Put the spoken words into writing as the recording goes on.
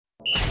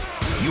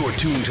You're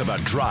tuned to The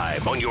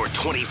Drive on your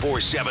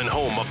 24/7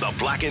 home of the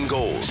black and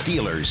gold.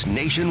 Steelers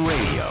Nation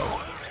Radio.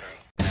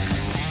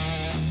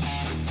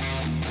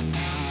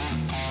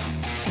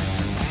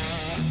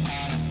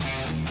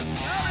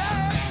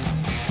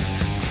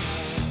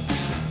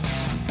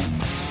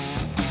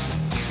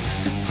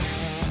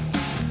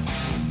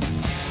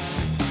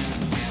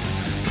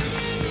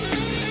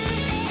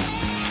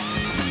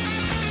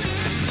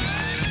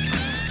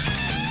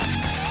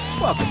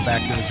 Welcome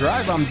back to The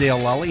Drive. I'm Dale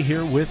Lally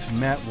here with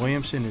Matt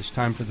Williamson. It's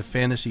time for the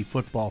Fantasy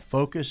Football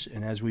Focus,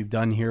 and as we've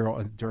done here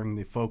during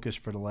the Focus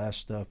for the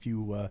last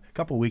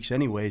couple weeks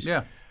anyways,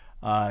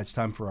 it's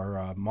time for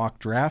our mock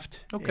draft.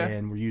 Okay.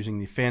 And we're using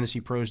the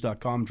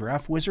fantasypros.com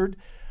draft wizard.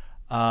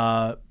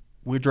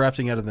 We're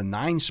drafting out of the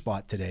 9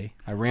 spot today.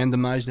 I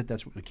randomized it.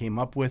 That's what we came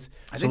up with.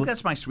 I think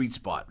that's my sweet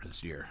spot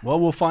this year. Well,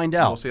 we'll find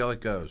out. We'll see how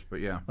it goes, but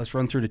yeah. Let's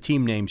run through the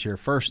team names here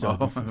first.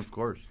 Oh, of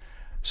course.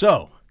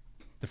 So,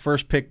 the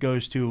first pick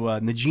goes to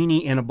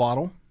Nagini in a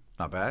Bottle.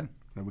 Not bad.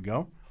 There we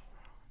go.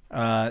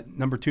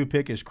 Number 2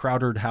 pick is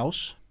Crowdered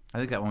House. I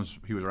think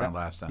he was around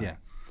last time. Yeah.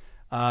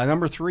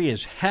 Number 3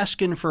 is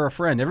Haskin for a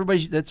Friend.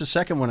 That's the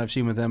second one I've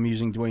seen with them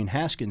using Dwayne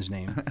Haskins'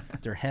 name.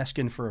 They're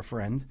Haskin for a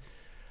Friend.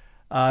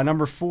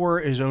 Number 4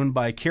 is owned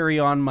by Carry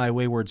On My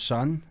Wayward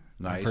Son.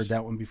 Nice. I've heard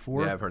that one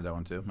before. Yeah, I've heard that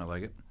one too. I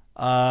like it.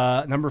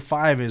 Number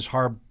 5 is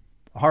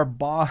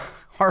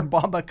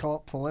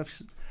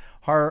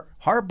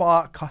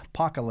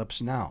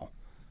Harbaugh-Apocalypse Now.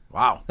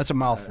 Wow. That's a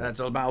mouthful. That's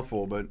a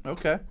mouthful, but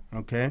okay.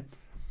 Okay.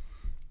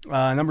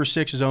 Number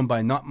 6 is owned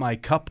by Not My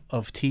Cup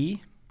of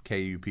Tea.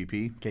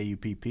 K-U-P-P.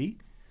 K-U-P-P.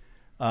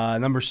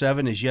 Number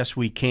 7 is Yes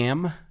We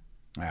Cam. All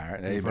right.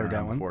 They've You've been heard that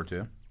around one? before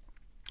too.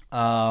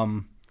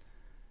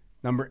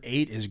 Number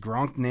 8 is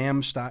Gronk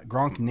Nam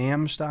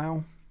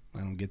Style. I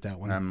don't get that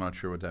one. I'm not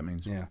sure what that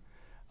means. Yeah.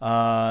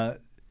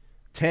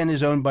 10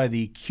 is owned by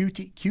the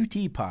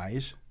QT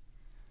Pies.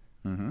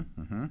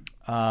 11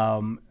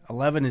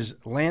 is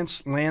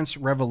Lance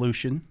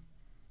Revolution.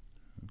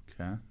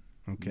 Okay.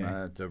 Okay.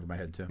 That's over my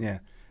head too. Yeah.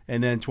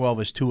 And then 12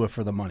 is Tua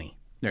for the money.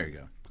 There you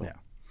go. Cool. Yeah.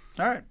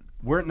 All right.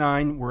 We're at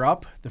 9. We're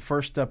up. The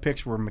first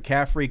picks were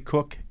McCaffrey,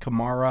 Cook,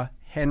 Kamara,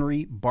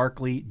 Henry,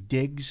 Barkley,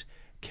 Diggs,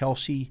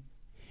 Kelsey,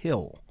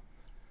 Hill.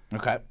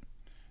 Okay.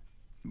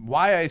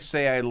 Why I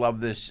say I love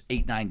this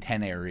 8, 9,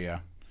 10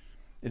 area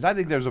is I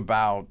think there's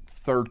about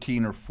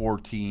 13 or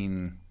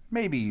 14,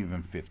 maybe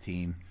even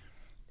 15,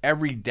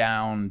 every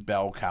down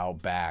bell cow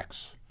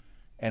backs.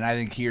 And I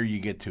think here you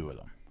get 2 of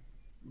them.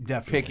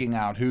 Definitely. Picking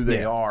out who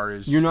they are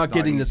is You're not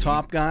getting easy. the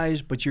top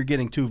guys, but you're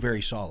getting 2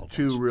 very solid ones.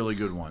 2 really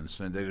good ones.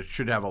 And they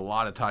should have a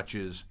lot of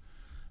touches.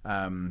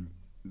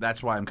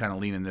 That's why I'm kind of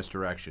leaning this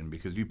direction,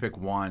 because you pick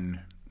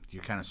one,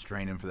 you're kind of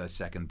straining for that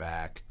second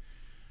back.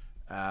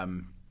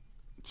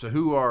 So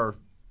who's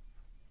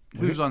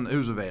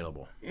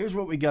available? Here's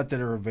what we got that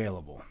are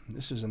available.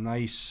 This is a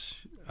nice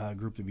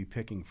group to be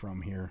picking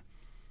from here.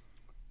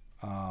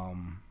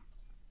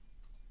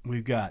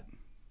 We've got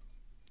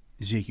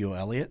Ezekiel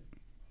Elliott,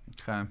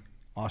 Okay.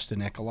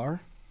 Austin Eckler,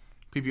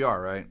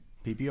 PPR, right?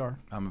 PPR,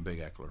 I'm a big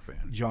Eckler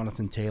fan.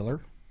 Jonathan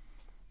Taylor,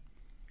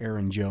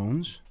 Aaron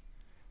Jones,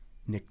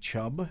 Nick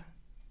Chubb,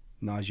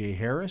 Najee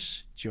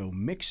Harris, Joe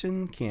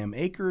Mixon, Cam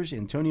Akers,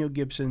 Antonio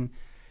Gibson,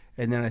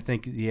 and then I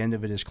think the end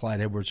of it is Clyde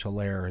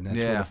Edwards-Helaire, and that's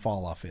where the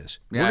fall-off is.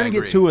 Yeah, We're going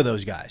to get 2 of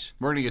those guys.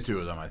 We're going to get 2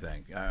 of them, I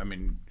think. I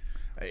mean,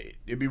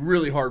 it'd be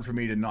really hard for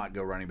me to not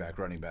go running back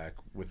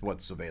with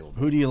what's available.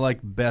 Who do you like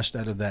best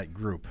out of that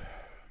group?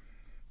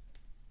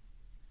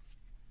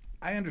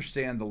 I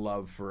understand the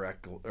love for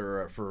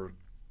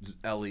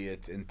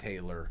Elliott and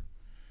Taylor.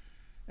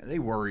 They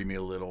worry me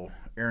a little.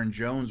 Aaron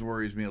Jones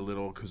worries me a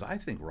little because I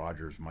think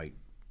Rodgers might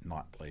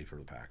not play for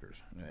the Packers.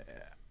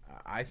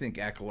 I think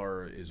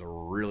Eckler is a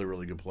really,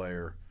 really good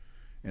player,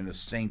 and the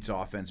Saints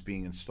offense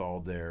being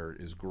installed there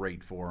is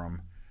great for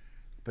him.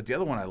 But the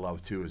other one I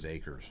love, too, is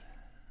Akers.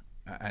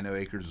 I know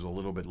Akers is a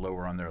little bit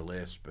lower on their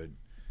list, but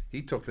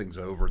he took things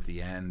over at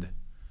the end.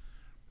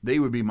 They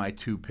would be my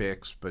 2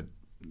 picks, but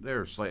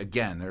there's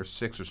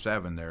 6 or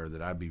 7 there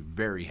that I'd be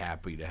very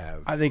happy to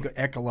have. I think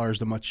Eckler is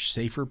the much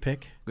safer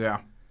pick.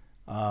 Yeah.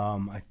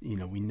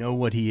 We know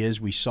what he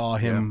is. We saw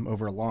him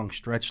over a long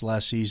stretch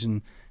last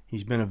season.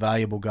 He's been a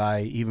valuable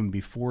guy even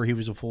before he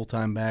was a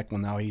full-time back.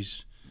 Well, now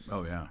he's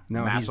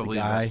massively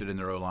invested in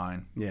their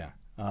O-line. Yeah.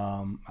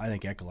 I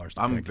think Eckler's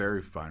the I'm pick.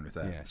 very fine with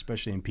that. Yeah,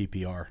 especially in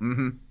PPR.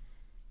 Mm-hmm.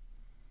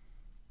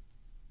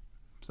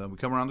 So we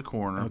come around the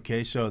corner.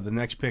 Okay, so the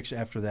next picks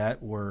after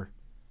that were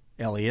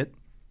Elliott,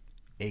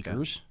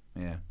 Akers,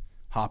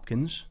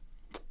 Hopkins,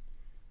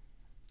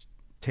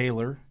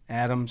 Taylor,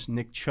 Adams,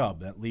 Nick Chubb.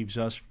 That leaves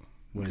us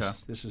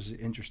with this is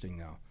interesting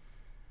now.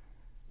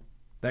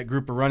 That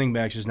group of running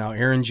backs is now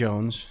Aaron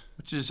Jones.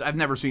 Which is, I've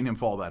never seen him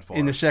fall that far.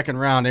 In the second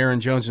round,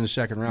 Aaron Jones in the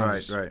second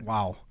round. Right.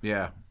 Wow.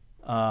 Yeah.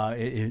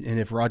 And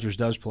if Rodgers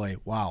does play,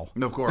 wow.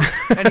 Of course.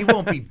 And he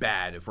won't be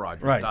bad if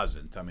Rodgers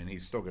doesn't. I mean,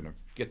 he's still going to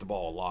get the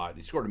ball a lot.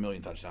 He scored 1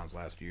 million touchdowns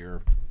last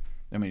year.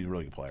 I mean, he's a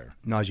really good player.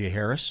 Najee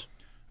Harris.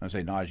 I'd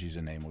say Najee's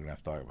a name we're going to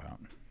have to talk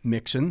about.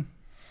 Mixon.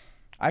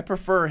 I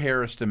prefer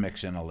Harris to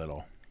Mixon a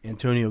little.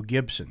 Antonio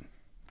Gibson.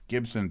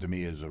 Gibson, to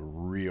me, is a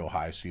real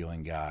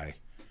high-ceiling guy.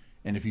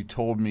 And if you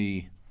told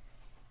me,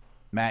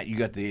 Matt, you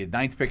got the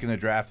 9th pick in the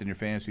draft in your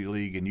fantasy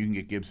league, and you can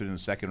get Gibson in the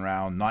 2nd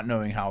round, not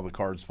knowing how the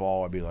cards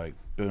fall, I'd be like,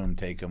 boom,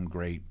 take him,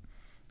 great,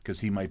 because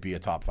he might be a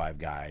top 5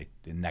 guy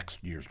in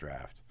next year's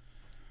draft.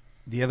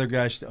 The other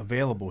guys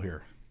available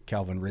here,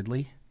 Calvin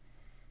Ridley.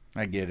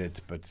 I get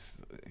it, but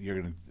it's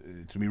going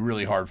to be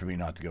really hard for me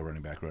not to go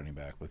running back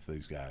with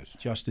these guys.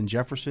 Justin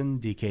Jefferson,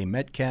 DK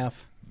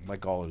Metcalf.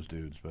 Like all those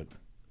dudes, but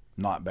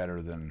not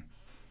better than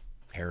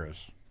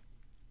Harris.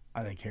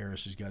 I think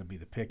Harris has got to be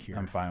the pick here.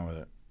 I'm fine with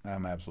it.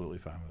 I'm absolutely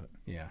fine with it.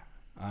 Yeah.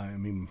 I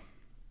mean,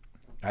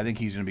 I think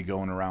he's going to be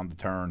going around the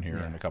turn here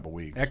in a couple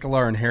weeks.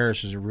 Ekeler and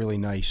Harris is a really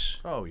nice.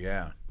 Oh,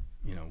 yeah.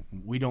 You know,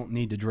 we don't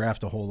need to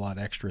draft a whole lot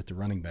extra at the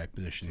running back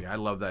position. See, I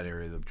love that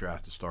area of the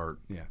draft to start.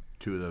 Yeah.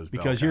 2 of those.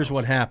 Because here's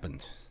what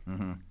happened.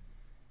 Mm-hmm.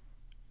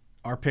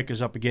 Our pick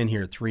is up again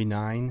here at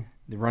 3-9.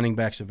 The running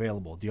backs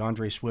available: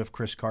 DeAndre Swift,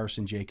 Chris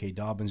Carson, J.K.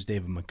 Dobbins,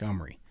 David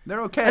Montgomery.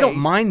 They're okay. I don't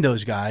mind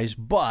those guys,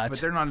 but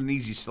they're not an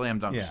easy slam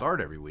dunk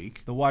start every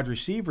week. The wide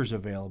receivers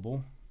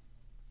available: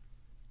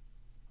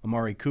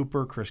 Amari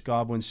Cooper, Chris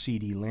Godwin,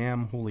 C.D.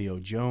 Lamb, Julio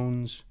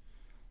Jones,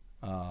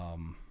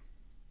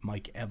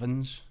 Mike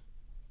Evans.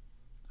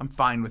 I'm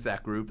fine with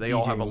that group. They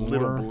all have a Moore.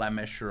 little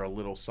blemish or a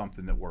little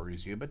something that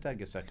worries you, but I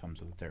guess that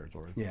comes with the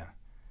territory. Yeah.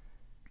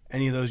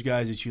 Any of those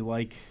guys that you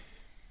like?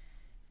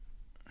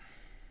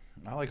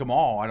 I like them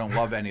all. I don't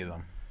love any of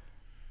them.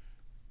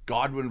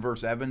 Godwin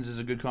versus Evans is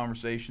a good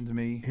conversation to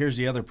me. Here's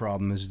the other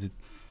problem: is that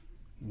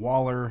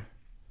Waller,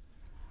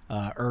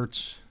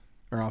 Ertz,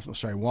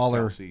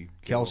 Waller,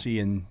 Kelsey,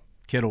 and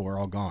Kittle are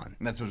all gone.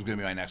 And that's what's going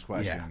to be my next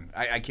question.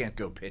 Yeah. I can't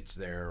go Pitts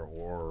there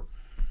or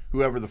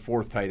whoever the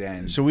 4th tight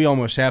end. So we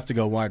almost have to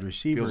go wide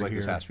receiver. Feels like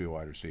here. this has to be a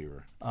wide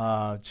receiver.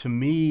 To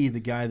me, the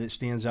guy that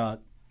stands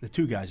out, the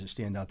 2 guys that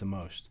stand out the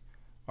most,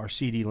 are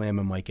C.D. Lamb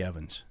and Mike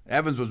Evans.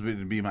 Evans was going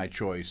to be my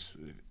choice.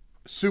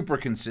 Super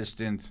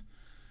consistent.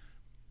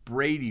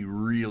 Brady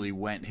really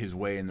went his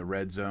way in the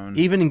red zone.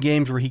 Even in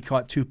games where he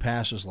caught 2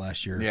 passes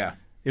last year,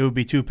 it would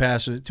be 2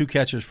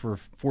 catches for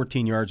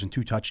 14 yards and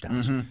 2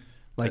 touchdowns. Mm-hmm.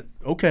 Like,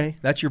 okay,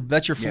 that's your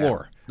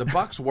floor. The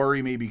Bucs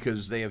worry me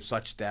because they have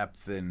such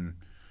depth, and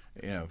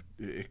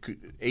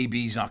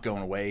AB's not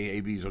going away.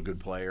 AB's a good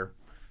player,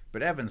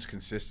 but Evans'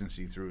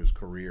 consistency through his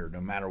career,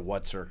 no matter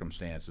what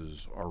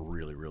circumstances, are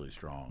really, really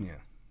strong. Yeah.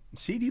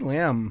 C.D.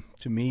 Lamb,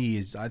 to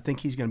me, I think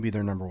he's going to be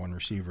their number 1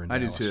 receiver in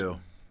Dallas. I do too.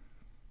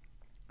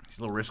 He's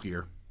a little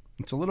riskier.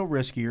 It's a little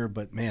riskier,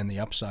 but, man, the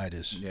upside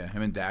is... Yeah,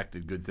 him and Dak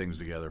did good things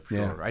together, for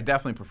sure. I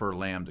definitely prefer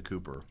Lamb to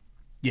Cooper.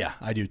 Yeah,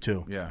 I do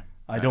too. Yeah.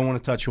 I don't want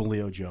to touch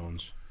Julio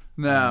Jones.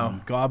 No.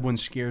 Godwin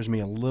scares me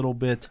a little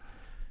bit.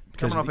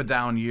 Coming off a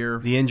down year.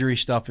 The injury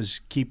stuff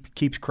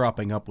keeps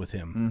cropping up with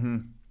him.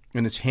 Mm-hmm.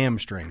 And it's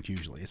hamstrings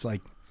usually. It's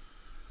like...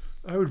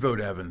 I would vote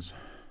Evans.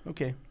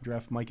 Okay,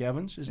 draft Mike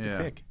Evans is the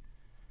pick.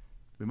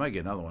 We might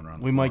get another one around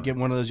the We might get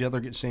one of those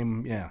other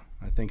same,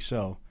 I think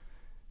so.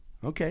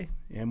 Okay,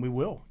 and we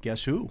will.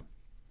 Guess who?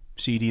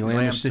 C.D.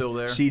 Lamb is still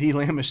there. C.D.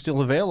 Lamb is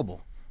still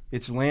available.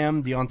 It's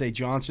Lamb, Deontay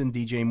Johnson,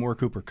 DJ Moore,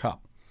 Cooper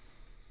Kupp.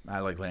 I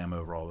like Lamb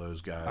over all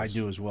those guys. I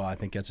do as well. I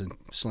think that's a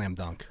slam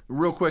dunk.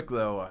 Real quick,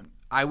 though,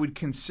 I would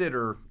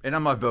consider, and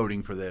I'm not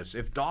voting for this,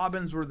 if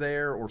Dobbins were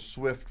there or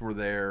Swift were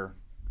there,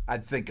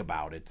 I'd think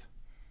about it.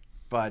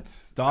 But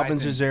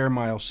Dobbins is there,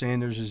 Miles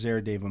Sanders is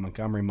there, David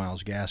Montgomery,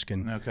 Myles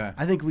Gaskin. Okay.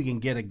 I think we can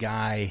get a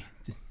guy.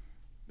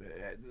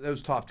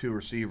 Those top 2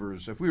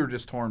 receivers, if we were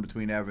just torn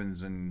between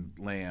Evans and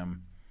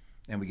Lamb,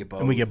 and we get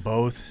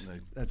both.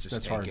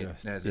 That's hard to.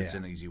 That's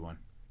an easy one.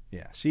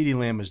 Yeah, C.D.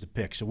 Lamb is the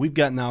pick. So we've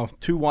got now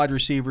 2 wide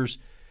receivers,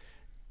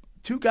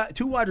 two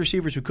wide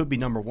receivers who could be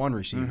number 1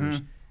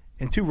 receivers,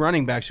 and 2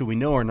 running backs who we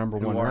know are number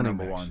 1 running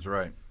backs. Number ones,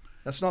 right?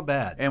 That's not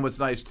bad. And what's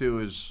nice too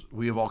is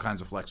we have all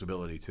kinds of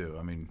flexibility too.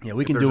 I mean,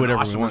 we can do whatever we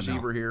want. There's an awesome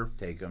receiver here,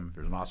 take him. If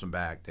there's an awesome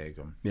back, take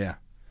him. Yeah,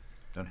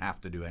 don't have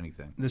to do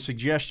anything. The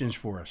suggestions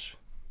for us.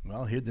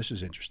 Well, here this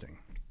is interesting.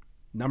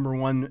 Number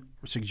 1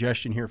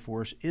 suggestion here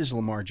for us is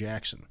Lamar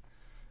Jackson.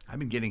 I've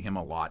been getting him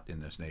a lot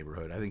in this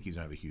neighborhood. I think he's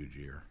gonna have a huge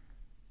year.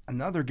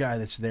 Another guy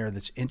that's there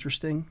that's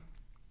interesting,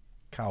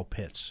 Kyle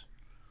Pitts.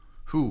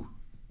 Who?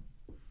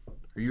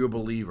 Are you a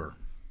believer?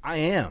 I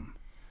am,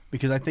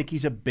 because I think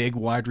he's a big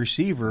wide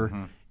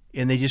receiver,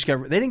 and they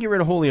didn't get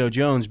rid of Julio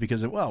Jones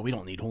because we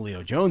don't need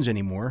Julio Jones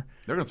anymore.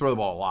 They're going to throw the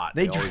ball a lot.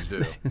 They always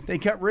do. They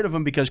got rid of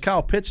him because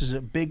Kyle Pitts is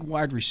a big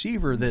wide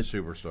receiver that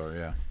superstar.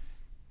 Yeah,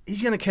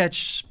 he's going to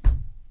catch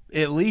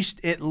at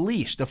least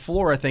the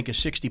floor. I think is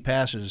 60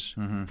 passes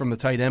from the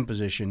tight end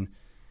position.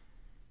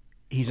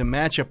 He's a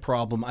matchup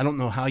problem. I don't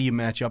know how you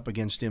match up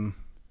against him.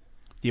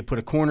 Do you put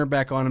a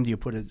cornerback on him? Do you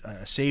put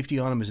a safety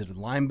on him? Is it a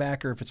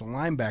linebacker? If it's a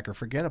linebacker,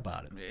 forget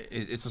about it.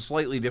 It's a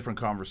slightly different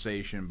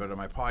conversation, but on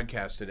my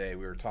podcast today,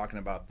 we were talking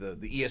about the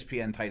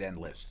ESPN tight end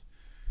list.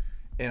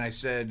 And I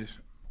said,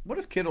 what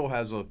if Kittle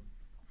has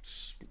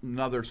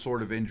another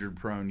sort of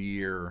injured-prone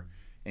year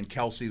and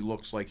Kelsey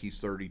looks like he's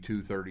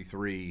 32,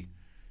 33?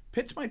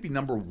 Pitts might be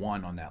number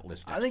 1 on that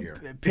list next I think year.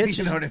 Pitts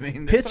you is, know what I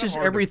mean? Pitts It's is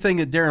hard to- everything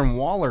that Darren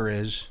Waller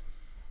is,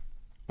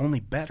 only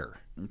better.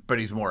 But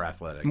he's more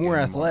athletic. More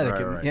and athletic,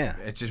 right, and- right. yeah.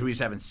 It's just we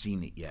just haven't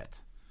seen it yet.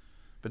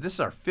 But this is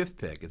our 5th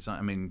pick. It's not,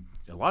 I mean,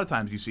 a lot of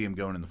times you see him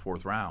going in the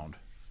 4th round.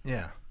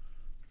 Yeah.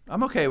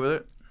 I'm okay with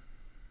it.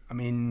 I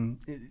mean,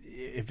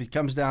 if it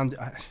comes down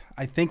to,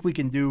 I think we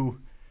can do,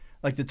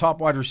 like the top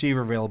wide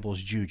receiver available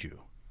is Juju.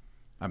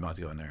 I'm not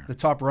going there. The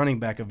top running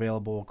back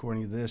available,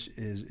 according to this,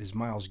 is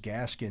Myles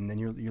Gaskin. Then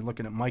you're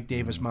looking at Mike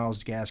Davis,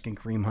 Myles Gaskin,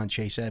 Kareem Hunt,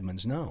 Chase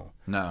Edmonds. No.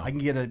 No. I can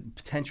get a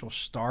potential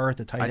star at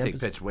the tight I end. take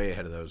Pitts way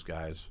ahead of those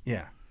guys.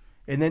 Yeah.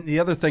 And then the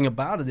other thing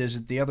about it is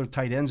that the other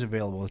tight ends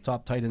available, the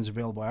top tight ends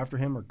available after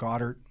him are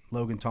Goddard,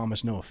 Logan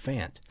Thomas, Noah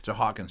Fant. So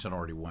Hawkinson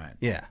already went.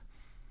 Yeah.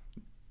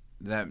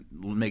 That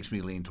makes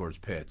me lean towards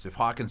Pitts. If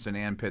Hawkinson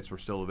and Pitts were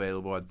still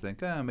available, I'd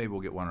think, maybe we'll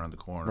get one around the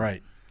corner.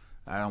 Right.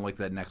 I don't like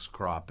that next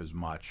crop as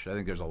much. I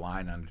think there's a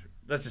line on.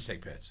 Let's just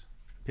take Pitts.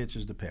 Pitts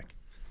is the pick.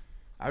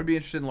 I would be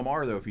interested in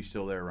Lamar, though, if he's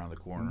still there around the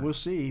corner. We'll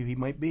see. He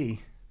might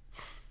be.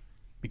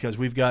 Because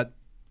we've got.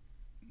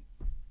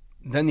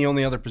 Then the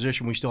only other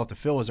position we still have to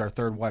fill is our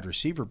third wide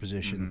receiver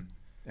position.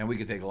 And we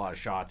could take a lot of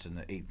shots in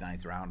the 8th,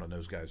 9th round on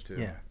those guys, too.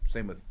 Yeah.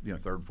 Same with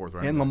 3rd, 4th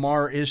round. And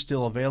Lamar is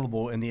still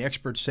available, and the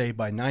experts say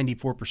by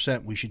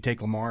 94% we should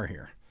take Lamar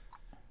here.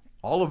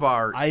 All of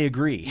our I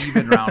agree.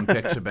 even round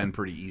picks have been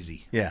pretty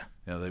easy. Yeah.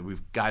 You know,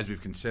 we've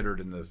considered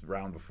in the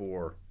round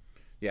before.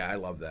 Yeah, I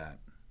love that.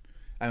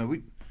 I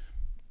mean,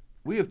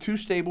 we have 2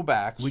 stable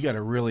backs. We got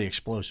a really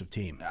explosive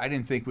team. I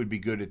didn't think we'd be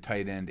good at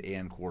tight end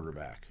and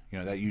quarterback. You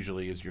know, that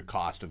usually is your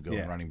cost of going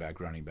Yeah. running back,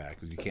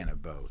 because you can't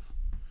have both.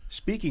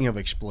 Speaking of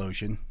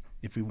explosion,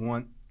 if we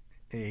want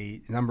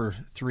a number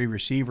 3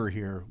 receiver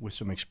here with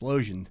some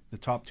explosion, the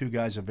top 2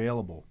 guys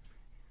available,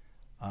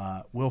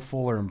 Will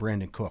Fuller and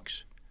Brandon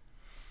Cooks.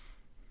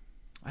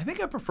 I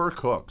think I prefer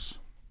Cooks.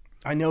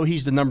 I know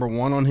he's the number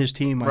 1 on his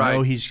team. I Right.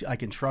 know I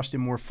can trust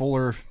him more.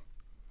 Fuller,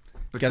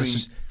 Between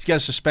he's got a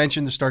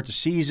suspension to start the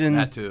season.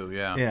 that too,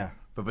 yeah. Yeah.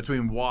 But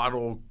between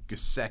Waddle,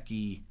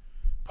 Gesicki,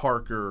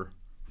 Parker,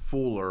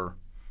 Fuller,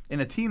 in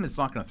a team that's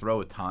not going to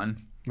throw a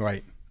ton,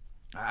 Right.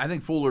 I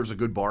think Fuller's a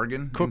good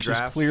bargain. in Cooks is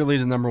drafts. clearly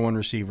the number 1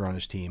 receiver on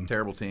his team.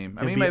 Terrible team.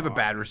 I It'd mean, he be- may have a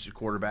bad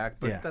quarterback,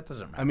 but Yeah. that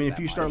doesn't matter. I mean, if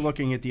that you start much.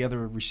 looking at the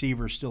other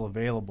receivers still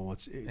available, know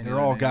they're what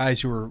I all mean?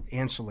 guys who are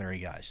ancillary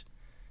guys.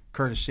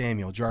 Curtis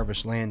Samuel,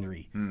 Jarvis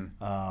Landry,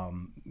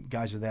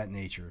 guys of that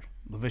nature.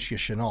 Laviska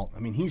Shenault. I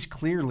mean, he's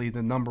clearly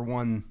the number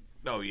 1,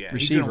 oh yeah,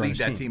 he's receiver going to on lead his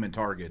that team. team in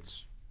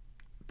targets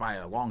by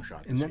a long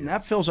shot. and This year.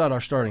 that fills out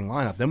our starting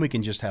lineup. Then we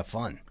can just have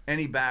fun.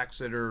 Any backs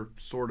that are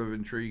sort of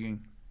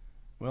intriguing,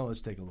 Well,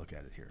 let's take a look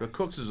at it here. but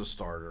Cooks is a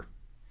starter.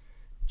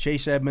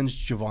 Chase Edmonds,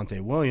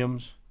 Javonte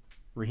Williams,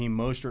 Raheem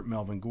Mostert,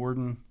 Melvin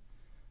Gordon,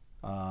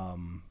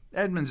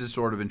 Edmonds is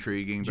sort of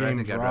intriguing, but I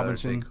James think I'd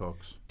Robinson. rather take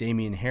Cooks.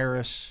 Damian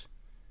Harris,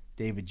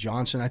 David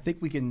Johnson. I think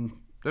we can.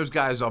 Those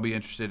guys I'll be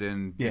interested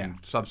in Yeah.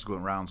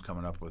 subsequent rounds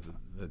coming up with. For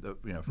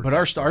But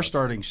our next draft.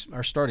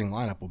 starting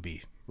lineup will be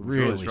It's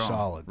really strong.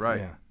 solid.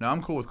 Right. Yeah. No,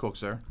 I'm cool with Cooks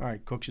there. All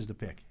right, Cooks is the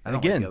pick. I And don't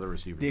like again, the other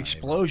receivers the in that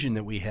explosion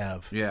that we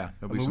have. Yeah,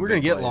 I mean, we're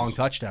going to get long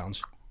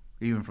touchdowns.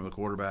 even from the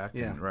quarterback.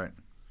 Yeah. Right.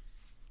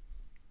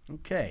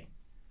 Okay,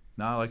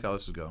 No, I like how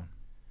this is going.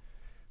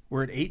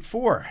 we're at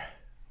 8-4.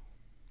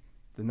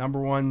 The number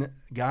 1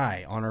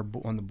 guy on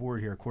the board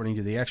here, according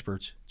to the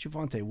experts,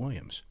 Javonte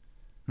Williams.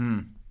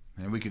 And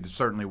we could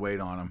certainly wait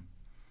on him.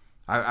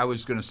 I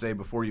was going to say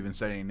before you even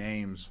said any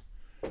names,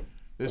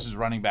 this is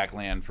running back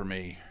land for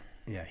me.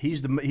 Yeah,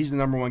 he's the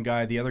number 1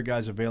 guy. The other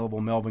guys available: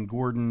 Melvin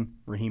Gordon,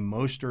 Raheem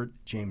Mostert,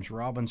 James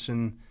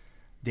Robinson,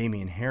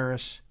 Damian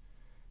Harris,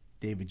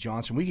 David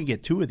Johnson. We could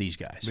get 2 of these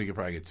guys. We could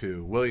probably get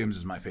 2. Williams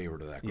is my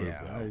favorite of that group.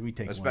 Yeah, though. we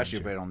take especially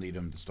Williams if I don't need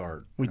him to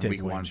start. We in take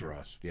week 1 Williams for here.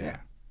 us. Yeah. Yeah.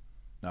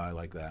 No, I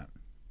like that.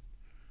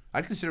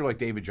 I'd consider like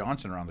David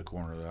Johnson around the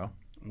corner though.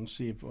 We'll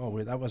see if. Oh,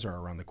 wait, that was our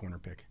around the corner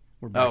pick.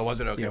 We're back, Oh, was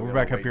it okay? Yeah, We we're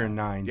gotta back up wait here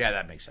now. in 9. Yeah,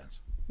 that makes sense.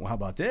 Well, how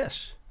about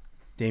this?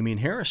 Damian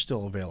Harris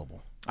still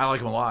available. I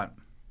like him a lot.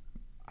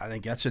 I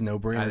think that's a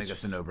no-brainer. I think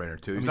that's a no-brainer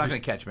too. He's mean, not just-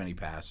 going to catch many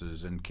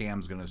passes, and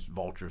Cam's going to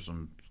vulture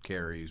some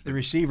carries. The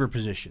receiver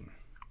position: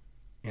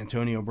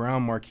 Antonio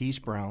Brown, Marquise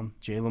Brown,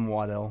 Jalen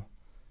Waddell,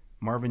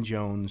 Marvin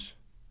Jones,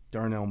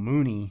 Darnell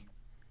Mooney,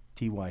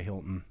 T.Y.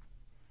 Hilton.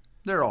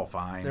 They're all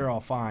fine. They're all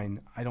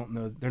fine. I don't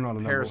know. They're not a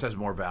number. Harris has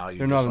more value.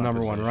 They're not just a on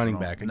number 1 running positional.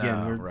 back. Again,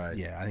 No, we're, right.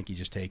 yeah, I think you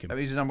just take him. I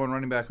mean, he's the number 1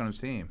 running back on his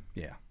team.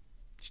 Yeah,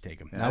 just take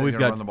him. Yeah, now he's we've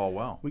gonna got run the ball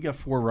well. we got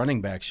 4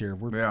 running backs here.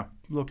 We're Yeah.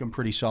 looking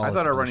pretty solid. I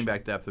thought our for running this.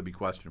 back depth would be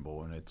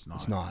questionable, and it's not.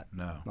 It's not.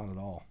 No. Not at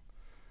all.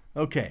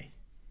 Okay.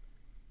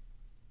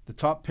 The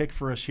top pick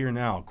for us here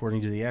now,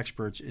 according to the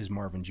experts, is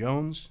Marvin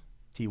Jones,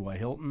 T.Y.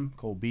 Hilton,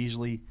 Cole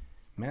Beasley,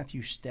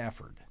 Matthew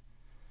Stafford.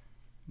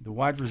 The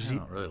wide I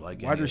don't really like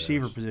any wide of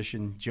receiver those.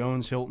 position: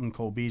 Jones, Hilton,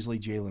 Cole Beasley,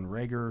 Jalen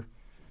Reagor,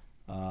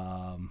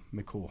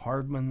 McCole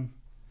Hardman,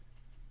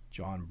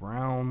 John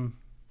Brown,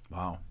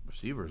 Wow.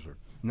 Receivers are.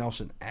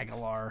 Nelson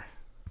Aguilar.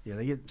 Yeah,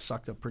 they get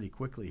sucked up pretty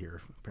quickly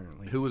here,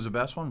 apparently. Who was the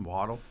best one?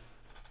 Waddle.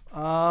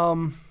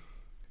 Um,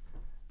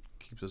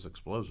 Keeps us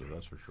explosive,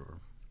 that's for sure.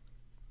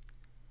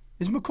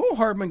 Is McCole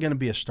Hardman going to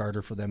be a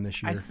starter for them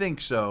this year? I think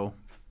so.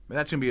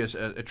 That's going to be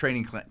a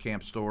training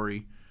camp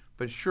story,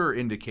 but it sure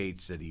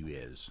indicates that he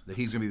is. That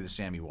he's going to be the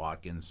Sammy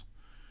Watkins,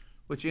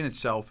 which in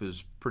itself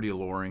is pretty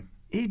alluring.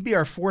 He'd be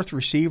our fourth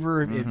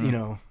receiver,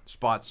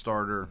 Spot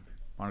starter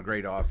on a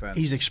great offense.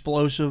 He's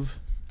explosive.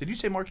 Did you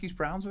say Marquise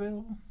Brown's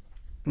available?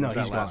 No, was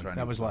that he's last gone. round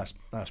That he was was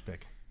last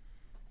pick.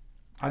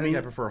 I think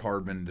I prefer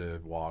Hardman to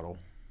Waddle.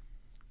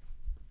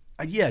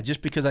 Yeah,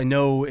 just because I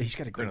know he's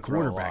got a great Gonna throw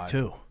a quarterback lot.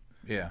 too.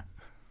 Yeah.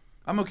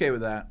 I'm okay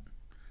with that.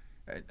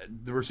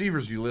 The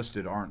receivers you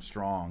listed aren't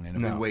strong, and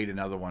if No. we wait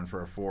another one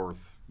for a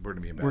fourth, we're going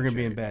to be in bad We're going shape.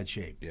 to be in bad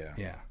shape. Yeah.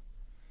 Yeah.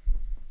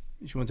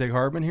 You want to take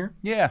Hardman here?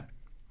 Yeah.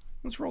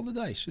 Let's roll the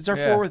dice. It's our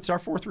Yeah. fourth. It's our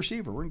fourth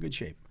receiver. We're in good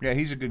shape. Yeah,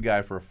 he's a good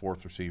guy for a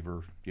fourth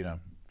receiver,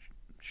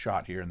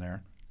 shot here and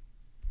there.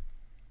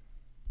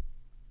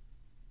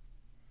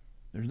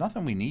 There's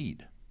nothing we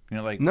need.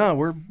 No,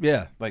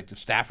 Like the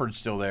Stafford's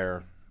still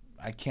there.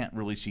 I can't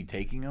really see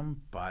taking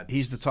him, but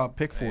he's the top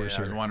pick for us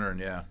I was here.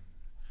 wondering,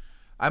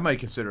 I might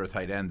consider a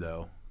tight end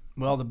though.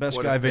 Well, the best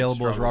What guy if Pitts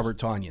available is struggles? Robert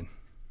Tonyan.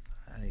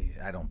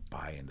 I don't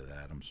buy into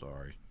that. I'm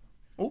sorry.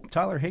 Oh,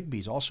 Tyler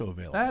Higbee's also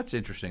available. That's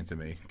interesting to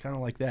me. Kind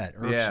of like that.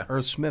 Yeah.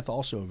 Irv Smith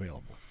also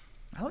available.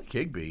 I like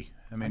Higbee.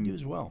 I I mean, do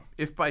as well.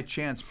 if by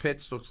chance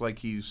Pitts looks like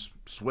he's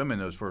swimming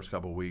those first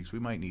couple of weeks, we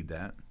might need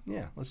that.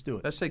 Yeah, let's do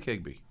it. Let's take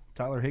Higbee.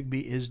 Tyler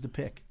Higbee is the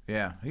pick.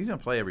 Yeah, he's going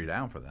to play every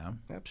down for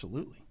them.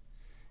 Absolutely.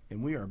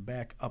 And we are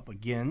back up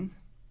again.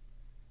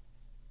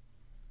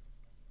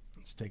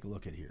 Let's take a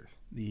look at here.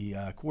 The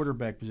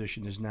quarterback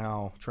position is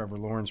now Trevor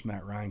Lawrence,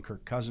 Matt Ryan,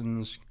 Kirk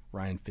Cousins,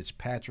 Ryan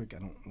Fitzpatrick. I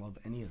don't love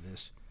any of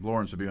this.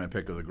 Lawrence would be my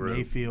pick of the group.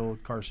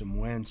 Mayfield, Carson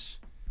Wentz,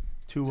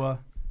 Tua,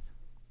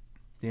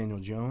 Daniel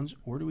Jones.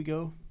 Or do we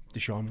go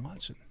Deshaun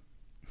Watson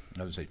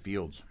I would say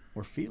Fields.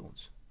 or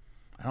Fields?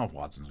 I don't know if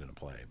Watson's going to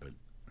play, but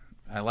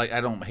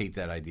I don't hate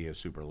that idea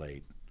super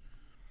late.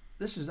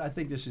 I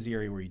think this is the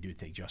area where you do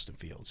take Justin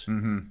Fields.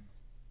 Mm-hmm.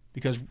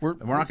 Because we're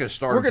not going to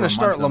start. We're him for going to a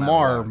start month no matter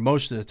Lamar what.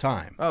 most of the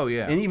time. Oh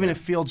yeah, And even yeah. if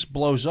Fields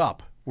blows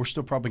up, we're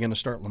still probably going to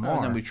start Lamar.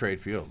 And then we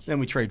trade Fields Then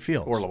we trade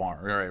Fields. or Lamar.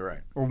 Right.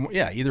 Or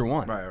either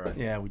one. Right.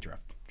 Yeah, we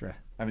draft.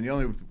 I mean, the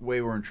only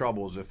way we're in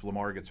trouble is if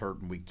Lamar gets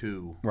hurt in week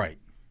 2, Right.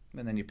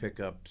 and then you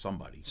pick up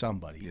somebody.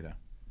 Somebody.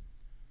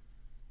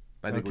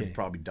 I think Okay. we're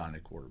probably done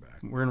at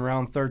quarterback. We're in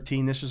round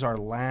 13. This is our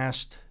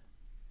last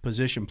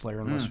position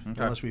player unless okay.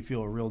 unless we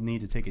feel a real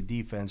need to take a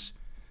defense.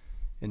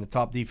 And the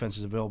top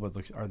defenses available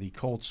are the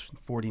Colts,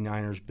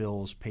 49ers,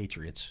 Bills,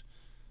 Patriots.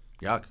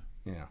 Yuck.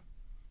 Yeah.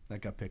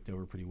 That got picked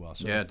over pretty well.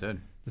 So Yeah, it did.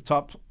 the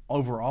top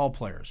overall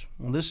players.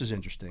 Well, this is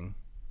interesting.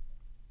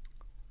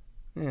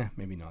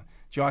 Maybe not.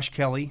 Josh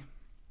Kelly,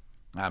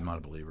 I'm not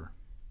a believer.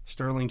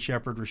 Sterling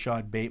Shepard,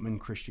 Rashad Bateman,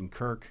 Christian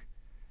Kirk,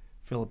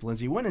 Philip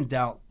Lindsay. When in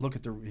doubt, look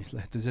at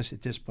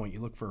at this point, you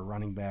look for a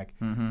running back.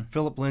 Mm-hmm.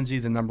 Philip Lindsay,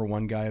 the number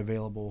one guy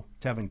available.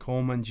 Tevin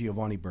Coleman,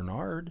 Giovanni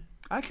Bernard.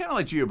 I kind of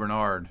like Gio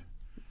Bernard.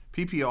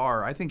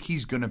 PPR, I think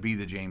he's going to be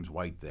the James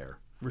White there.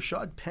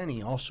 Rashad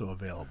Penny also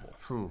available.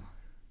 Whew.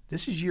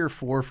 This is year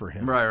 4 for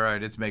him.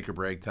 Right. It's make or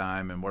break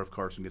time. And what if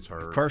Carson gets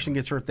hurt? If Carson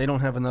gets hurt, they don't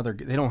have another.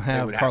 They don't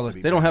have would have Carlos. to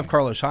be They don't have Penny.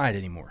 Carlos Hyde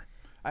anymore.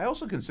 I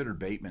also considered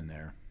Bateman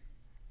there.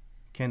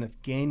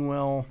 Kenneth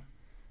Gainwell,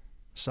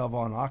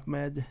 Salvon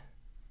Ahmed,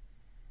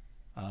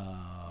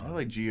 I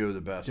like Gio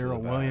the best. of the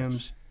Daryl backs.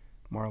 Williams,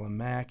 Marlon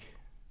Mack.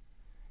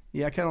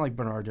 Yeah, I kind of like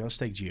Bernard. Let's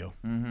take Gio.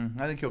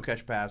 I think he'll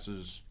catch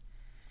passes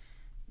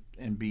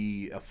and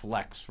be a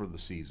flex for the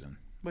season,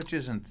 which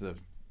isn't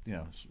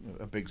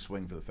a big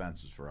swing for the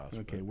fences for us.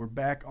 Okay, but we're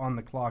back on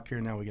the clock here.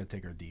 Now we got to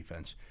take our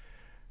defense.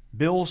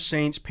 Bills,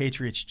 Saints,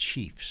 Patriots,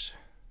 Chiefs.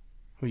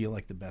 Who you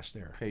like the best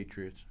there?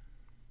 Patriots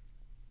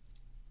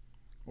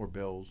or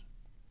Bills.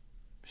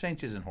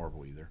 Saints isn't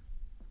horrible either.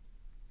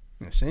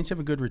 Yeah, Saints have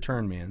a good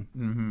return, man.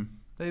 Mm-hmm.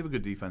 They have a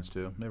good defense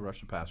too. They rush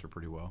the passer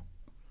pretty well.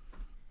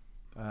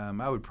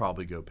 I would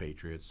probably go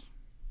Patriots.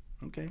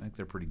 Okay, I think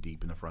they're pretty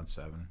deep in the front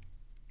 7.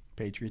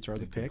 Patriots are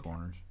the Take good pick.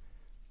 corners.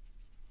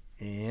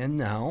 And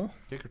now,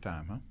 Kicker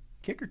time, huh?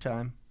 kicker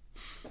time.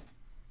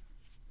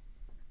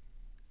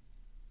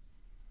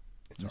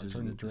 It's our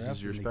turn to draft. This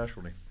is your and the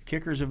specialty.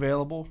 Kicker's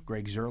available.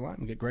 Greg Zerline.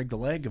 We get Greg the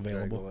Leg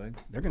available. the Leg.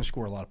 They're going to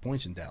score a lot of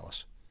points in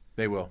Dallas.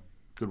 They will.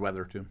 Good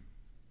weather too.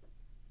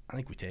 I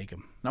think we take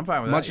him. I'm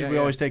fine with As much that. as we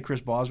always take Chris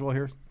Boswell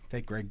here,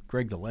 take Greg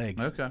the Leg.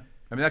 Okay.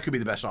 I mean, that could be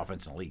the best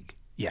offense in the league.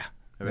 Yeah, I mean,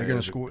 they're going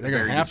there's to a score. They're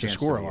very going to good have to chance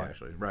score a be, lot.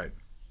 Actually, right.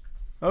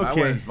 I want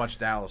Okay. as much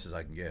Dallas as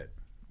I can get,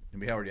 and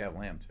we already have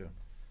Lamb too.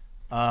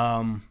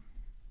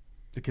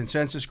 The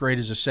consensus grade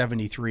is a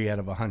 73 out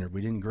of 100.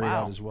 We didn't grade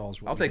out as well as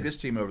what I'll we take did. this.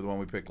 this team over the one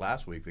we picked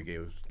last week that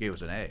gave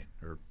us an A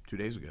or 2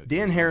 days ago.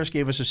 Dan Harris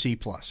gave us a C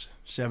plus,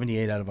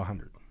 78 out of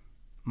 100.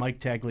 Mike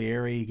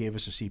Tagliari gave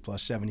us a C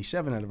plus,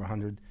 77 out of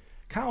 100.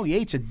 Kyle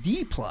Yates a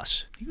D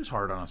plus, He was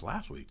hard on us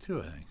last week too,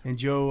 I think. and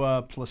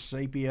Joe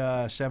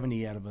Plasapia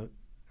 70 out of a.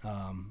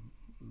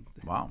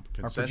 Wow.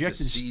 Consensus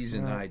projected C's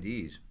and uh,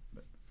 IDs.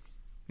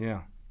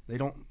 Yeah, they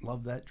don't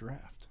love that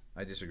draft.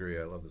 I disagree.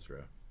 I love this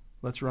draft.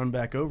 Let's run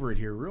back over it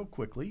here real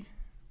quickly.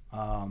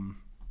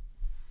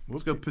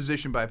 Let's go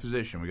position by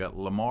position. We got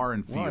Lamar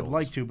and Fields. Well, I'd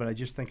like to, but I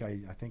think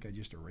I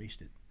just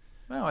erased it.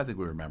 Well, I think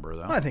we remember,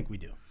 though. I think we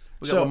do.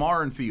 We got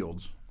Lamar and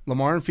Fields.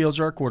 Lamar and Fields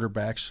are our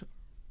quarterbacks.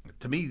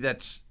 To me,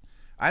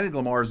 I think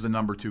Lamar is the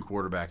number 2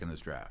 quarterback in this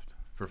draft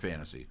for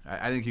fantasy.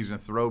 I think he's going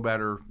to throw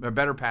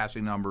better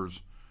passing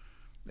numbers,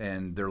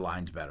 and their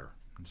line's better.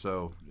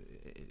 So,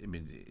 I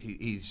mean,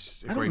 he's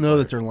a great I don't know player.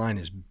 that their line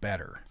is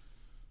better.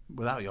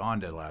 Without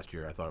Yonda last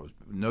year, I thought it was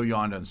no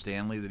Yonda and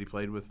Stanley that he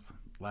played with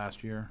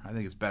last year. I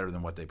think it's better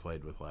than what they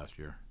played with last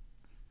year.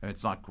 And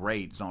it's not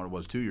great. It's not what it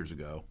was 2 years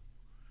ago.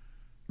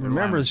 Their line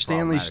Remember, was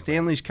problematic.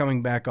 Stanley's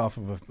coming back off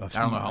of I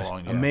don't know how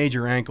long a yet.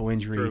 major ankle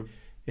injury, True.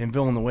 and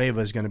Villanueva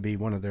is going to be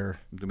one of their.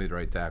 Going to be the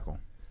right tackle.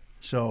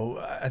 So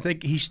I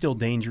think he's still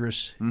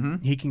dangerous.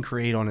 Mm-hmm. He can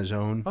create on his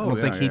own. Oh, I don't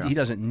yeah, think yeah. he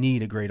doesn't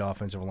need a great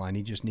offensive line.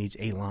 He just needs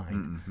a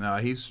line. No,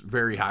 he's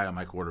very high on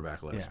my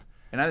quarterback list. Yeah.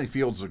 And I think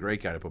Fields is a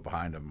great guy to put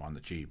behind him on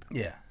the cheap.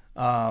 Yeah.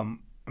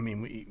 I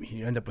mean,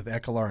 you end up with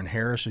Ekeler and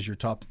Harris as your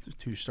top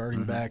 2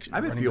 starting backs. I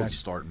bet running Fields backs. is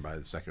starting by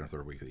the second or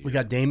third week of the year. We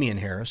got Damian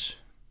Harris.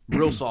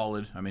 Real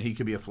solid. I mean, he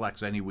could be a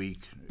flex any week.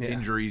 Yeah.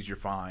 Injuries, you're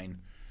fine.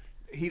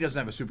 He doesn't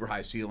have a super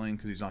high ceiling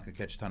because he's not going to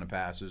catch a ton of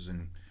passes.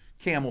 And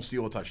Cam will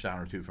steal a touchdown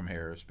or 2 from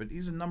Harris. But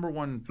he's a number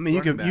 1 I mean,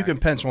 you running can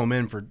back. pencil him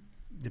in for,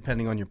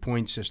 depending on your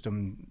point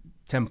system,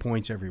 10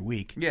 points every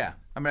week. Yeah.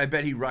 I mean, I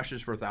bet he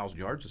rushes for 1,000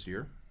 yards this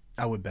year.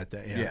 I would bet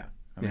that. Yeah. I mean, Yeah.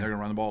 they're going to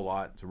run the ball a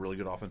lot. It's a really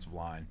good offensive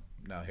line.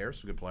 Now, Harris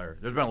is a good player.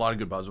 There's been a lot of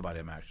good buzz about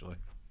him, actually.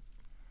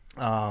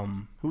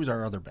 Who was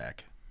our other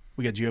back?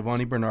 We got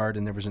Giovanni Bernard,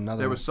 and there was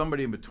another. There was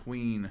somebody in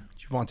between.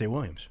 Javonte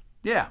Williams.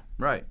 Yeah,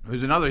 right.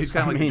 Who's another? He's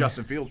kind of like mean- the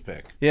Justin Fields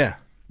pick. Yeah.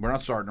 We're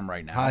not starting him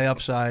right now. High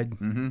upside.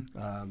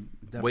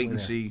 Mm-hmm. Wait and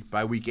see.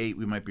 By week 8,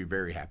 we might be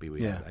very happy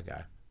we have that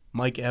guy.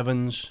 Mike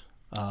Evans.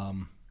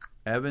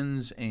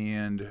 Evans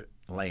and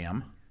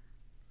Lamb.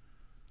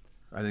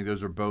 I think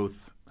those are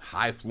both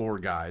high floor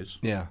guys.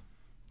 Yeah.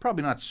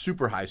 Probably not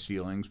super high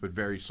ceilings, but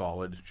very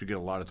solid. Should get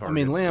a lot of targets.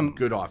 mean, Lamb-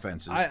 Good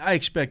offenses. I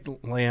expect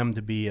Lamb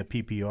to be a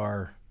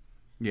PPR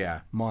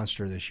yeah.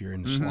 monster this year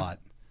in the slot.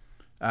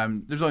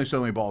 There's only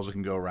so many balls that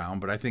can go around,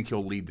 but I think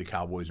he'll lead the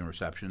Cowboys in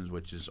receptions,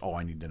 which is all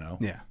I need to know.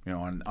 Yeah. You know,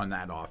 on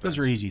that offense. Those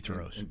are easy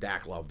throws. And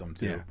Dak loved them,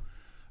 too.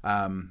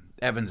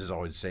 Evans is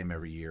always the same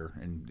every year,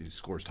 and he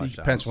scores You touchdowns.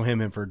 can pencil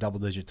him in for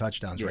double-digit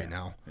touchdowns Yeah. right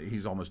now.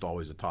 He's almost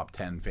always a top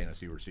 10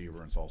 fantasy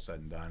receiver, and it's all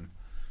said and done.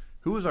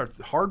 Who was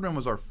Hardman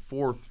was our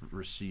 4th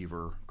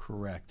receiver.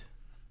 Correct.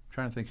 I'm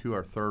trying to think who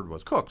our 3rd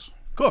was. Cooks.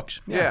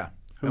 Cooks. Yeah.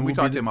 Who And we will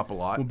be talked the- him up a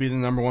lot. Will be the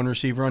number 1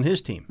 receiver on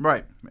his team.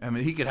 Right. I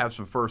mean, he could have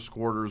some first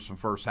quarters, some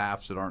first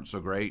halves that aren't so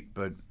great,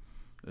 but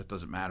that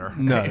doesn't matter.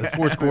 No, the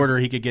fourth quarter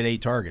he could get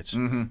 8 targets.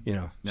 You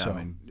know. Yeah, So.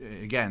 I mean,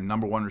 again,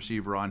 number 1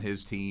 receiver on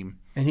his team.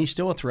 And he's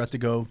still a threat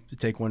to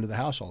take one to the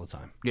house all the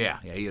time. Yeah,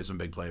 he has some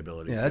big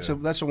playability. Yeah, too.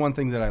 that's the one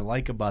thing that I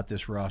like about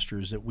this roster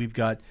is that we've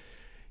got,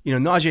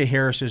 Najee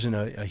Harris isn't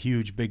a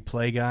huge big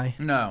play guy,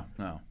 No.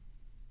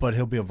 but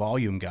he'll be a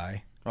volume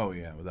guy. Oh,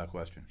 yeah, without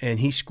question. And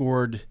he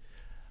scored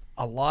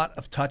a lot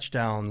of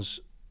touchdowns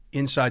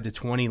inside the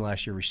 20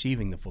 last year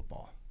receiving the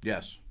football.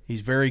 Yes.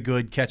 He's very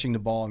good catching the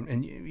ball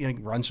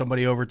and run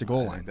somebody over at the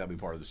goal I line. think that'll be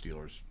part of the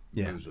Steelers'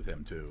 Yeah. moves with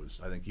him, too.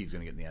 I think he's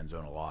going to get in the end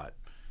zone a lot.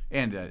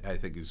 And I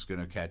think he's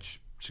going to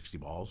catch 60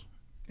 balls.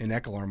 And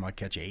Ekeler might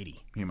catch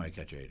 80. He might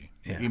catch 80.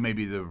 Yeah. He may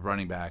be the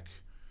running back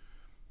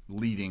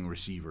leading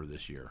receiver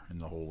this year in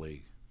the whole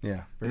league.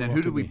 Yeah. And then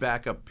who did we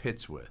back up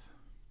Pitts with?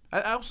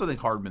 I also think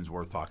Hardman's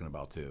worth talking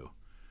about, too.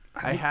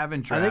 I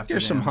haven't drafted I think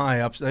there's some him. high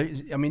ups. I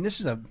mean,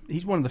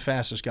 he's one of the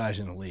fastest guys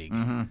in the league.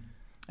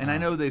 And I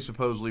know they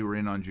supposedly were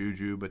in on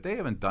Juju, but they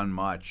haven't done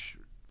much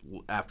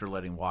after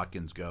letting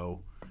Watkins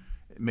go.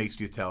 It makes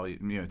you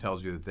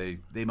tells you that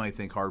they might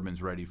think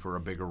Hardman's ready for a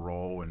bigger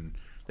role, and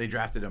they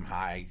drafted him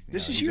high.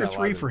 This is he's year got a lot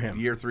 3 of- for him.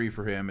 Year 3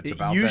 for him. It's It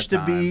about used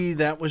that to time. be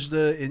that was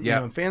in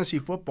Yep. fantasy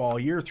football.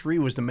 Year 3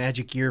 was the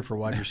magic year for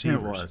wide receivers.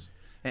 It was.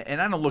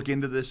 And I don't look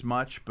into this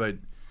much, but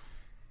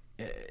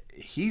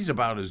he's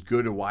about as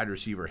good a wide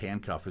receiver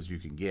handcuff as you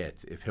can get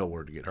if Hill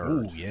were to get hurt.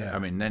 Ooh, yeah. I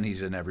mean, then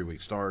he's an every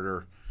week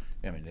starter.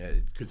 I mean,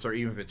 it could start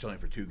even if it's only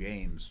for 2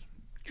 games.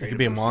 He could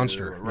be a Trade him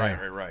monster. those two.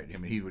 Yeah. Right. I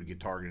mean, he would get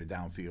targeted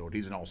downfield.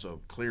 He's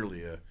also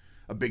clearly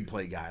a big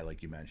play guy,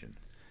 like you mentioned.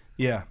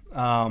 Yeah.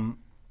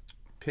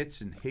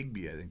 Pitts and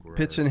Higbee, I think were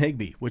Pitts and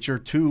Higbee, which are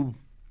 2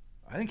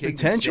 I think Higbee's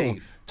potential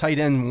safe, tight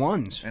end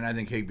ones. and I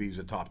think Higbee's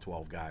a top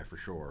 12 guy for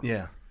sure.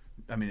 Yeah.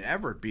 I mean,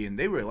 Everett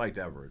they really liked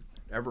Everett.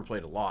 Everett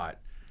played a lot.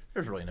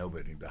 There's really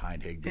nobody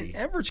behind Higbee. And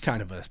Everett's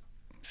kind of a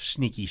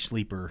sneaky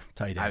sleeper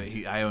tight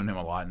end. I own him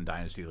a lot in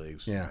dynasty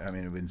leagues. Yeah. I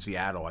mean, in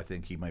Seattle, I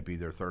think he might be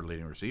their 3rd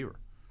leading receiver.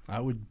 I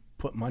would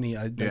put money.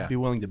 I'd Yeah. be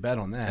willing to bet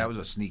on that. That was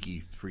a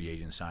sneaky free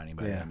agent signing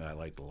by Yeah. him that I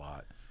liked a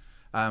lot.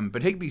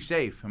 But Higbee's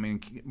safe. I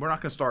mean, we're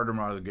not going to start him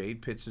out of the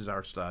gate. Pitts is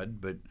our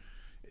stud, but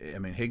I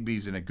mean,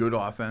 Higbee's in a good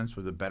offense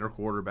with a better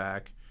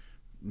quarterback.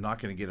 Not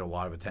going to get a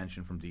lot of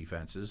attention from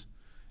defenses.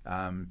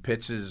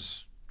 Pitts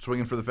is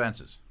swinging for the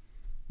fences.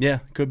 Yeah,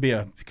 could be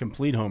a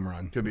complete home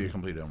run. Could be a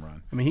complete home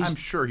run. I mean, he's I'm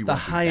sure he the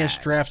won't be highest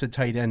bad. drafted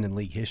tight end in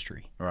league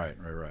history. Right.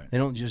 They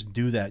don't just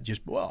do that.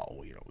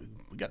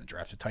 we got to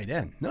draft a tight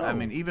end. No, I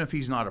mean, even if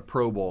he's not a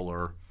Pro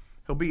Bowler,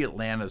 he'll be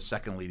Atlanta's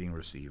second leading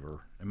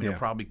receiver. I mean, Yeah. he'll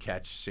probably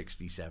catch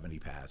 60, 70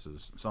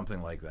 passes,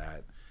 something like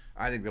that.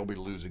 I think they'll be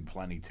losing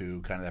plenty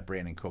too, kind of that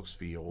Brandon Cooks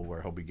feel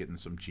where he'll be getting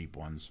some cheap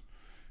ones,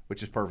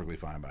 which is perfectly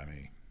fine by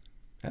me.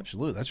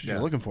 absolutely. That's what Yeah.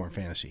 you're looking for in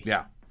fantasy.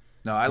 Yeah.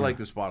 No, I like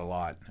this spot a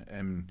lot.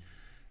 And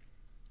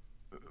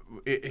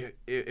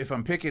if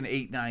I'm picking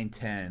 8, 9,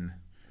 10,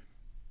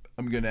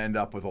 I'm going to end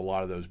up with a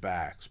lot of those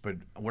backs. But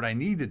what I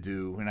need to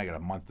do, and I got a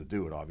month to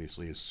do it,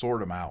 obviously, is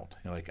sort them out.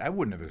 You know, like I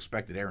wouldn't have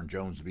expected Aaron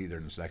Jones to be there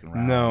in the second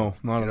round. No,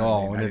 not You at know what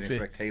all. I mean? And I if didn't it-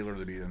 expect Taylor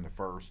to be there in the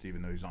first,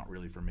 even though he's not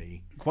really for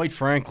me. Quite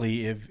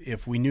frankly,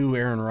 if we knew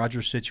Aaron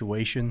Rodgers'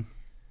 situation,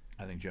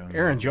 I think Jones.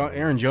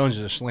 Aaron Jones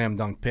is a slam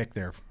dunk pick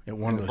there at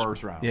one in of the those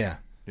first round. Yeah,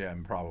 Yeah,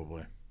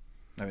 probably.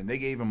 I mean, they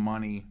gave him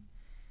money.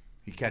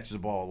 He catches the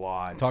ball a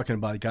lot. talking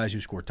about guys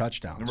who score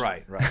touchdowns.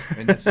 Right.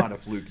 And it's not a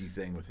fluky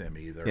thing with him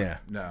either. Yeah.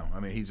 No, I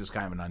mean, he's just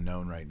kind of an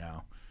unknown right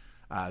now.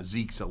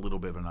 Zeke's a little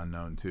bit of an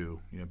unknown, too.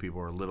 You know, people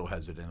are a little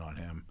hesitant on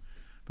him.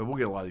 But we'll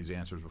get a lot of these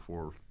answers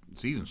before the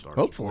season starts.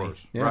 of Hopefully, course.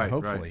 yeah, Right,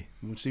 hopefully. right.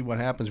 We'll see what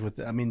happens with.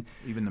 I mean,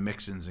 Even the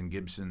Mixons and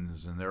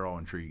Gibsons, and they're all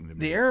intriguing to me.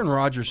 the Aaron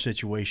Rodgers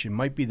situation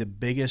might be the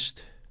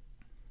biggest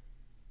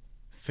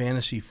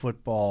fantasy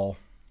football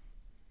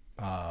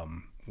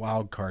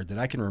wild card that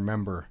I can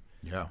remember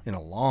Yeah. in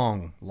a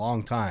long,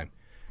 long time.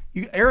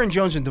 Aaron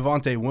Jones and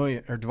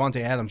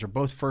Devontae Adams are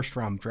both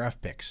first-round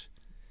draft picks.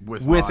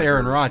 with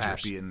Aaron Rodgers.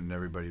 Happy and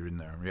everybody in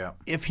there. Yeah.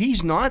 If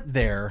he's not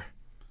there,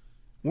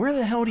 where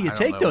the hell do you I don't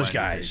take know those why you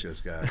guys? take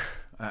those guys.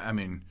 I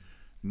mean,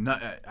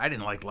 I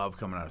didn't like Love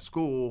coming out of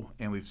school,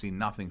 and we've seen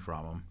nothing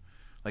from him.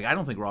 Like, I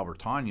don't think Robert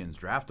Tonyan's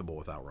draftable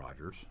without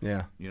Rodgers.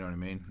 Yeah. You know what I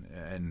mean?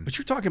 And But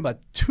you're talking about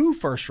 2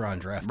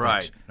 first-round draft picks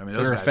Right. I mean, that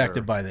those are guys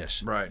affected are- by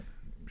this. right.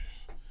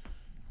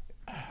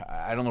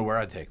 I don't know where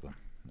I'd take them.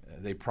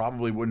 They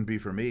probably wouldn't be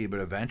for me, but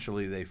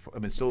eventually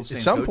still the same.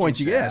 At some coaching point,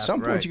 staff,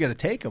 right. you got to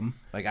take them.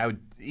 Like I would,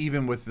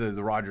 even with the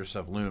Rodgers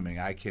stuff looming,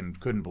 I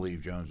couldn't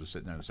believe Jones was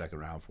sitting there in the second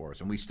round for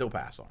us, and we still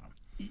passed on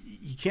him.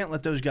 You can't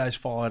let those guys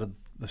fall out of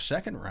the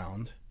second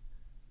round.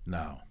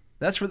 No,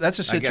 That's a I guess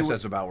situation.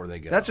 that's about where they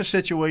go. That's a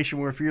situation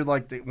where if you're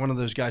like one of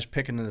those guys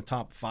picking in the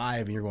top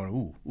 5 and you're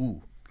going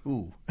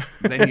ooh.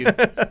 Then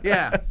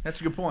yeah,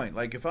 that's a good point.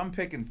 Like if I'm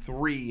picking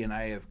 3 and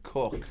I have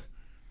Cook,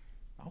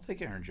 I'll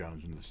take Aaron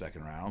Jones in the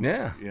second round.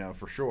 Yeah. you know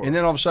for sure. And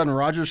then all of a sudden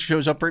Rodgers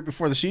shows up right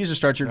before the season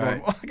starts. You're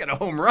going, Right. oh, I got a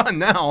home run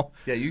now.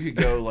 yeah, you could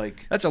go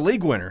like That's a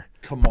league winner.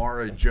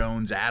 Kamara,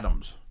 Jones,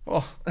 Adams,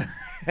 Oh,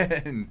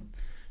 and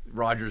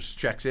Rodgers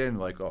checks in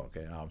like, oh,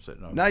 okay, now I'm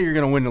sitting on. now you're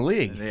going to win the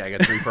league. Yeah, I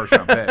got 3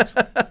 first-round picks.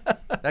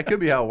 That could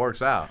be how it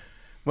works out.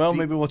 Well,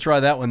 maybe we'll try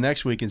that one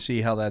next week and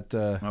see how that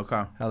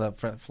Okay.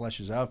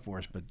 fleshes out for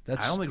us. But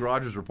that's I don't think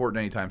Rodgers reporting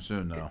anytime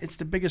soon, though. it's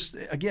the biggest.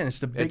 Again, it's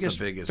the biggest,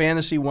 biggest.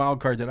 fantasy wild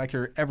card that I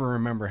could ever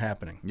remember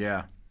happening.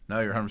 Yeah.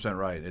 No, you're 100%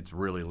 right. It's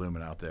really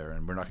looming out there,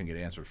 and we're not going to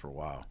get answers for a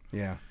while.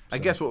 Yeah, I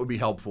guess what would be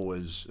helpful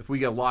is if we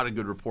get a lot of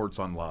good reports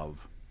on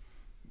Love,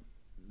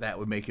 that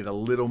would make it a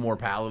little more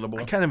palatable.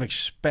 I kind of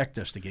expect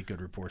us to get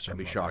good reports. I'd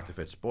be shocked if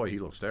it's, boy, he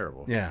looks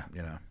terrible. Yeah.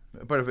 You know.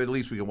 But if at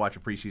least we can watch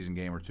a preseason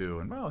game or two,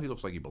 and, well, he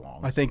looks like he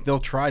belongs. I think they'll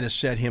try to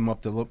set him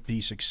up to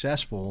be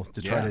successful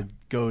to try Yeah. to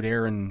goad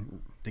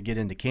Aaron to get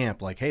into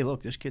camp. Like, hey,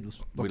 look, this kid's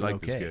we looking like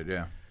okay. this kid,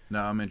 yeah.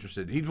 No, I'm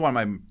interested. He's one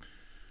of my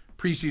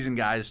preseason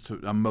guys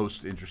I'm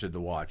most interested to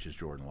watch is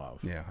Jordan Love.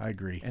 Yeah, I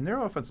agree. And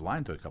their offensive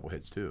line took a couple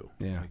hits, too.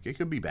 Yeah. Like, it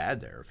could be bad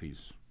there if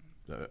he's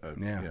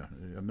Yeah.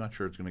 I'm not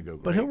sure it's going to go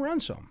great. But he'll run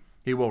some.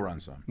 He will run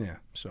some. Yeah.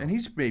 So. And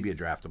he's maybe a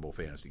draftable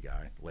fantasy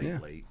guy, Yeah.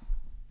 late.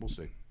 We'll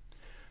see.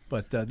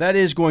 But that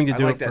is going to I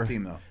do like it that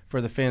team, though. for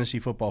the Fantasy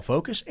Football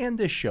Focus and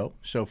this show.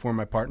 So for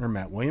my partner,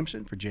 Matt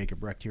Williamson, for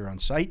Jacob Recht here on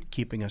site,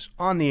 keeping us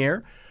on the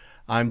air,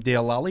 I'm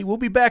Dale Lally. We'll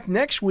be back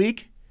next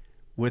week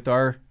with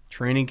our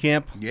training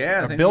camp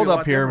Yeah, things build will be a up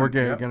lot here. We're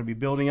different. going Yep. to be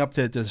building up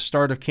to the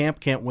start of camp.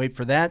 Can't wait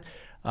for that.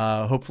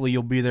 Hopefully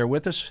you'll be there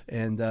with us.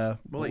 And We'll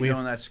let you know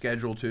on that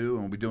schedule, too,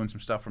 and we'll be doing some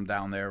stuff from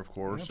down there, of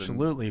course. and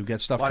absolutely. We've got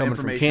stuff a lot of coming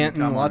from information to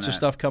Canton, come on lots of that.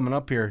 stuff coming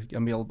up here.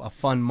 Going to be a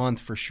fun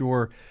month for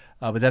sure.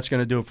 But that's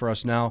going to do it for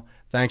us now.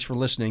 Thanks for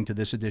listening to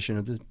this edition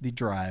of The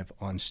Drive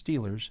on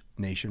Steelers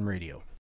Nation Radio.